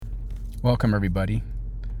Welcome, everybody.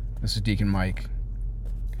 This is Deacon Mike.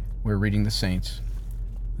 We're reading the Saints.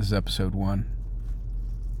 This is episode 1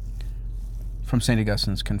 from St.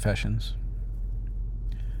 Augustine's Confessions.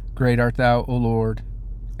 Great art thou, O Lord,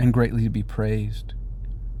 and greatly to be praised.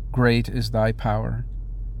 Great is thy power,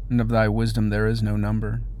 and of thy wisdom there is no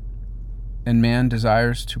number. And man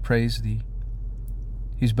desires to praise thee.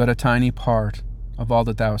 He's but a tiny part of all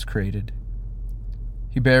that thou hast created.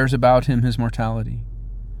 He bears about him his mortality,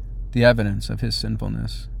 the evidence of his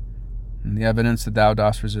sinfulness, and the evidence that thou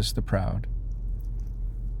dost resist the proud.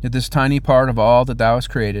 Yet this tiny part of all that thou hast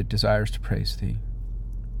created desires to praise thee.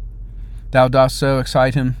 Thou dost so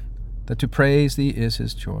excite him that to praise thee is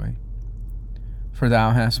his joy. For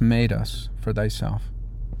thou hast made us for thyself,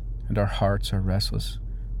 and our hearts are restless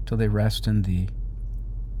till they rest in thee.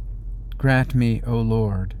 Grant me, O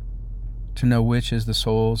Lord, to know which is the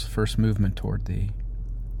soul's first movement toward thee,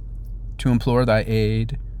 to implore thy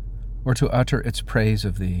aid, or to utter its praise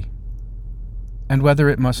of thee, and whether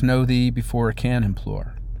it must know thee before it can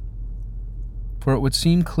implore. For it would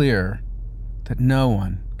seem clear that no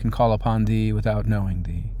one can call upon thee without knowing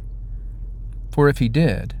thee. For if he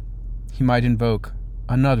did, he might invoke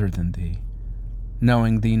another than thee,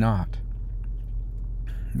 knowing thee not.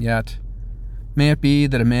 Yet, may it be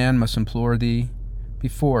that a man must implore thee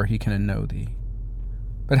before he can know thee.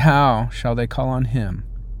 But how shall they call on him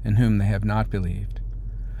in whom they have not believed?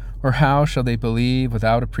 Or how shall they believe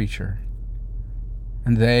without a preacher?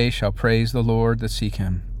 And they shall praise the Lord that seek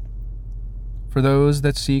him. For those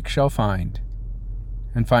that seek shall find,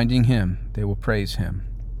 and finding him they will praise him.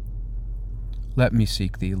 Let me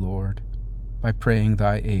seek thee, Lord, by praying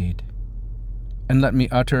thy aid, and let me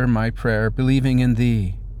utter my prayer believing in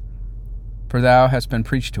thee. For thou hast been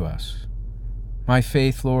preached to us. My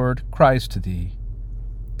faith, Lord, cries to thee,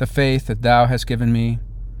 the faith that thou hast given me,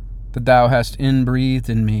 that thou hast inbreathed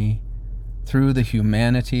in me through the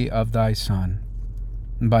humanity of thy Son,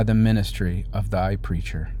 and by the ministry of thy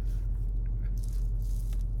preacher.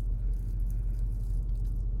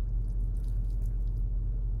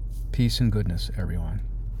 Peace and goodness, everyone,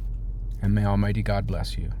 and may Almighty God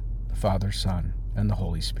bless you, the Father, Son, and the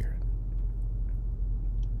Holy Spirit.